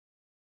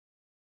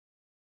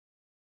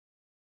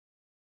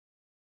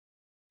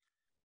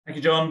Thank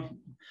you, John.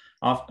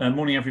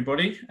 Morning,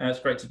 everybody. It's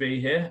great to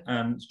be here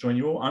to join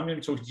you all. I'm going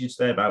to be talking to you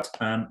today about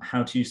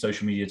how to use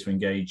social media to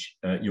engage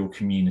your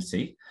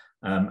community.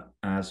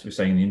 As we were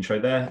saying in the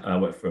intro there,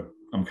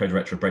 I'm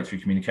co-director of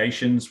Breakthrough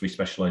Communications. We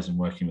specialise in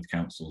working with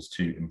councils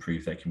to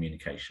improve their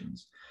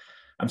communications.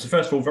 So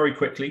first of all, very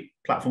quickly,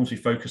 platforms we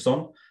focus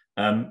on.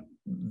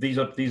 These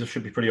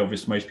should be pretty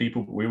obvious to most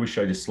people, but we always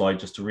show this slide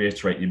just to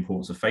reiterate the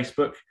importance of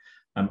Facebook.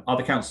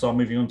 Other councils are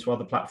moving on to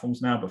other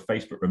platforms now, but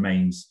Facebook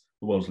remains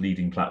the world's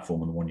leading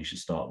platform and the one you should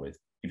start with.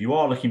 If you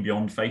are looking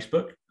beyond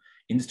Facebook,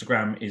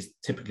 Instagram is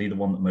typically the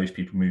one that most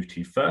people move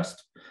to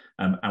first.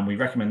 And we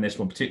recommend this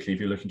one, particularly if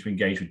you're looking to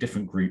engage with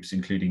different groups,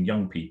 including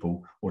young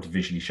people, or to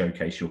visually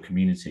showcase your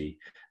community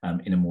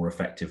in a more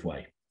effective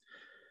way.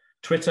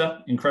 Twitter,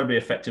 incredibly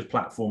effective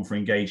platform for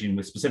engaging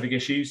with specific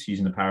issues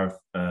using the power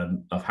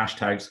of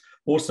hashtags.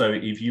 Also,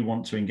 if you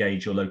want to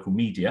engage your local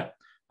media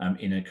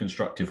in a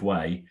constructive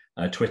way,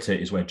 Twitter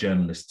is where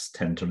journalists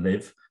tend to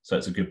live, so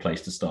it's a good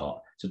place to start.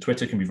 So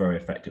Twitter can be very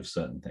effective for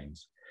certain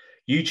things.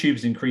 YouTube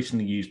is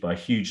increasingly used by a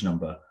huge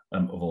number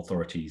of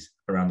authorities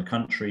around the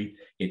country.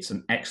 It's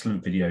an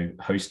excellent video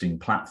hosting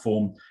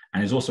platform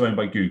and is also owned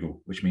by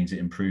Google, which means it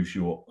improves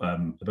your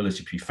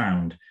ability to be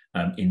found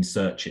in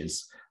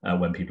searches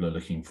when people are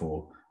looking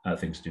for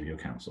things to do with your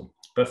council.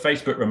 But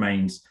Facebook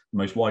remains the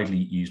most widely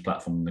used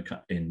platform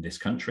in this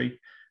country.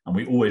 And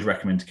we always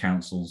recommend to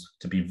councils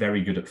to be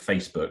very good at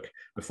Facebook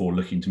before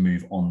looking to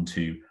move on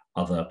to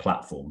other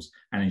platforms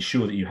and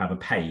ensure that you have a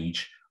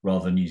page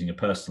rather than using a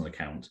personal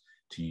account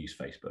to use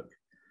Facebook.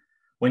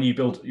 When you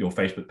build your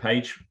Facebook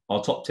page,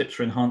 our top tips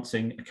for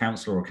enhancing a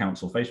council or a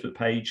council Facebook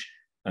page: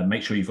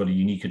 make sure you've got a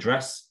unique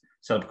address,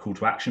 set up a call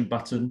to action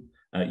button,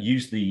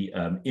 use the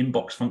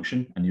inbox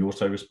function and the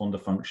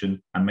autoresponder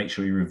function, and make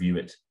sure you review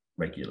it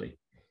regularly.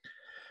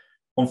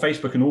 On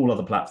Facebook and all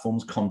other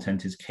platforms,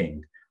 content is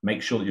king.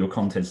 Make sure that your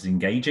content is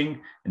engaging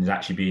and is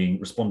actually being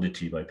responded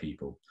to by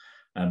people.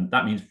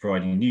 That means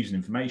providing news and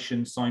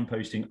information,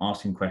 signposting,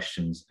 asking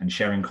questions, and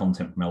sharing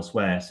content from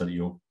elsewhere so that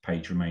your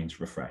page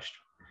remains refreshed.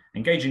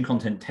 Engaging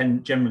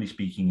content, generally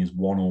speaking, is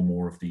one or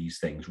more of these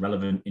things: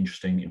 relevant,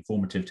 interesting,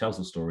 informative, tells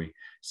the story,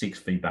 seeks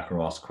feedback,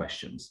 or asks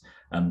questions.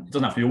 It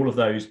doesn't have to be all of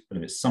those, but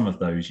if it's some of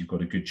those, you've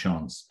got a good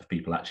chance of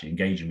people actually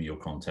engaging with your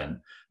content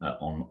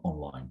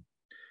online.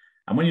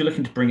 And when you're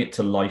looking to bring it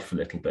to life a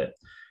little bit,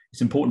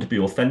 it's important to be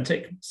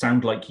authentic,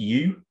 sound like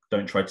you,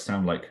 don't try to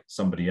sound like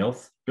somebody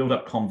else. Build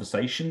up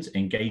conversations.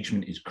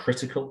 Engagement is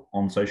critical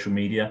on social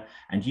media,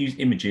 and use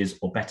images,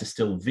 or better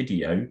still,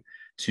 video,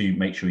 to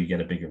make sure you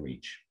get a bigger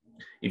reach.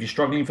 If you're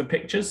struggling for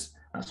pictures,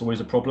 that's always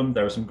a problem.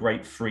 There are some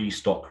great free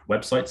stock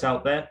websites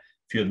out there. A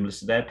few of them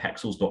listed there: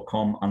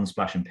 Pexels.com,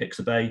 Unsplash, and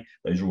Pixabay.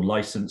 Those are all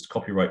licensed,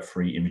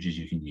 copyright-free images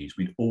you can use.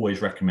 We'd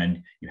always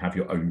recommend you have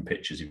your own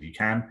pictures if you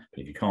can,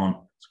 but if you can't,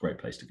 it's a great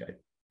place to go.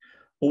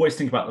 Always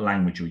think about the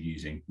language you're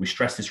using. We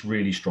stress this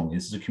really strongly.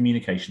 This is a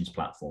communications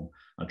platform.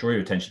 I'll draw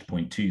your attention to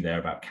point 2 there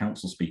about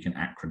council speak and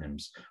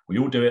acronyms. We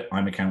all do it.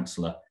 I'm a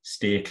councillor.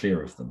 Steer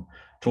clear of them.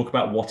 Talk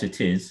about what it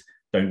is.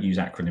 Don't use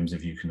acronyms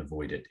if you can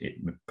avoid it. It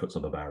puts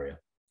up a barrier.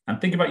 And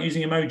think about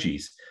using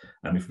emojis.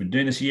 If we'd been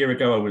doing this a year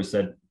ago, I would have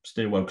said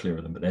steer well clear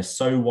of them, but they're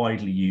so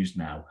widely used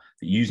now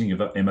that using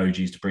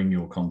emojis to bring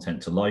your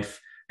content to life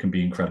can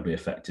be incredibly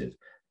effective.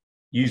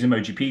 Use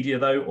Emojipedia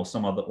though, or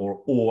some other,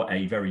 or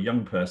a very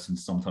young person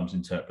sometimes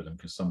interpret them,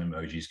 because some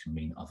emojis can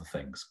mean other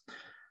things. A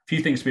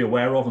few things to be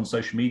aware of on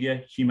social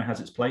media: humor has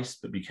its place,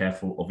 but be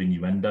careful of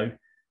innuendo.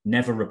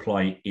 Never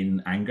reply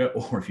in anger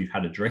or if you've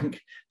had a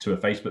drink to a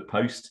Facebook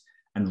post,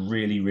 and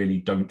really, really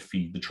don't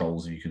feed the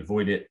trolls if you can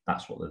avoid it.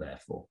 That's what they're there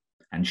for.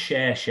 And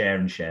share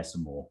and share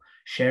some more.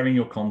 Sharing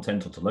your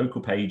content onto local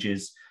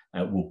pages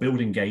will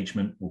build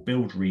engagement, will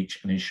build reach,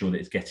 and ensure that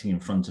it's getting in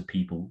front of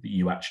people that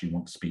you actually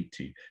want to speak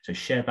to. So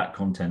share that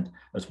content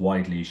as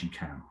widely as you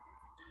can.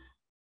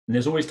 And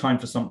there's always time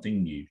for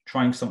something new.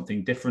 Trying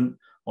something different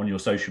on your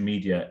social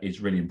media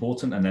is really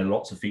important, and there are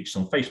lots of features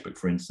on Facebook,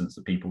 for instance,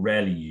 that people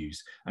rarely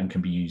use and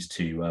can be used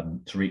to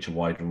reach a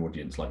wider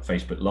audience, like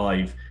Facebook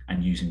Live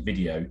and using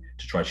video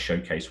to try to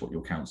showcase what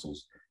your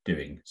council's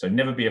doing. So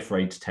never be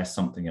afraid to test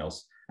something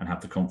else and have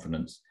the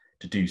confidence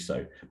to do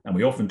so. And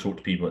we often talk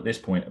to people at this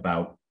point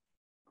about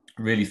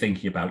really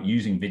thinking about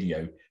using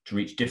video to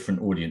reach different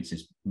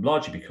audiences,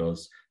 largely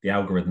because the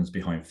algorithms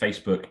behind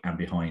Facebook and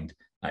behind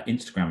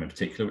Instagram in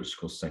particular, which of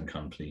course send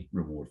company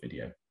reward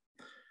video.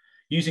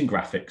 Using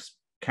graphics.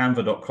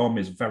 Canva.com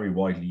is very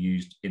widely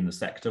used in the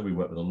sector. We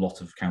work with a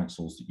lot of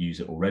councils that use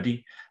it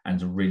already, and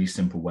it's a really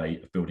simple way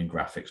of building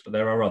graphics, but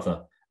there are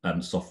other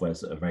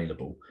softwares that are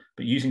available.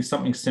 But using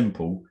something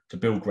simple to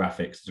build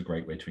graphics is a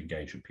great way to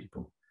engage with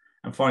people.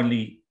 And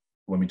finally,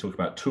 when we talk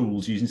about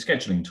tools, using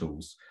scheduling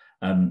tools.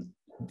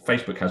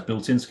 Facebook has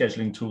built-in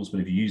scheduling tools, but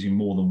if you're using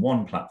more than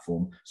one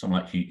platform, something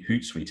like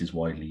Hootsuite is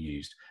widely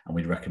used, and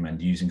we'd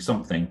recommend using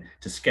something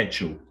to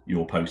schedule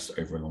your posts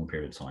over a long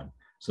period of time.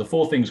 So the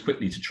 4 things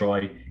quickly to try: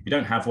 if you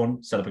don't have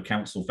one, set up a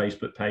council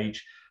Facebook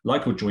page,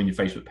 like or join your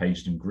Facebook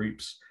pages and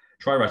groups,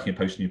 try writing a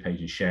post on your page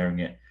and sharing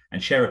it,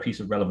 and share a piece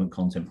of relevant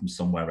content from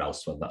somewhere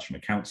else, whether that's from a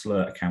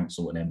councillor, a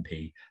council, an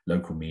MP,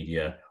 local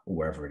media, or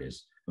wherever it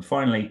is. And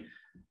finally,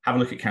 have a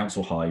look at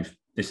Council Hive.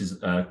 This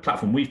is a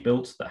platform we've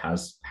built that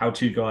has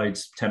how-to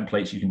guides,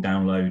 templates you can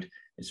download.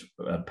 It's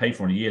paid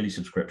for on a yearly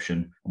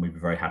subscription, and we'd be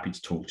very happy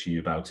to talk to you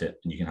about it.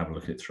 And you can have a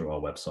look at it through our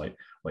website,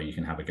 where you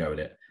can have a go at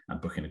it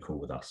and book in a call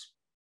with us.